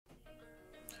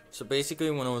So basically,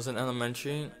 when I was in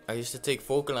elementary, I used to take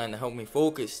Focaline to help me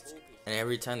focus. And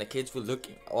every time the kids would look,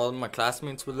 all of my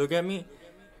classmates would look at me,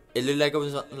 it looked like I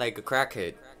was like a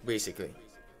crackhead, basically.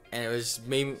 And it was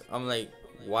maybe I'm like,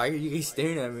 why are you guys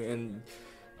staring at me? And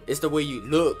it's the way you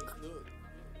look.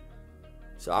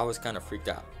 So I was kind of freaked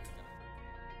out.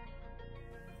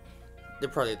 They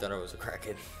probably thought I was a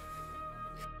crackhead.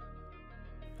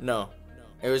 No,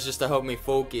 it was just to help me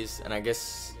focus, and I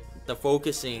guess the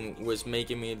focusing was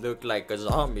making me look like a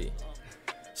zombie.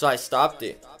 So I stopped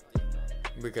it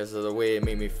because of the way it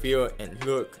made me feel and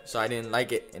look, so I didn't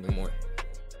like it anymore.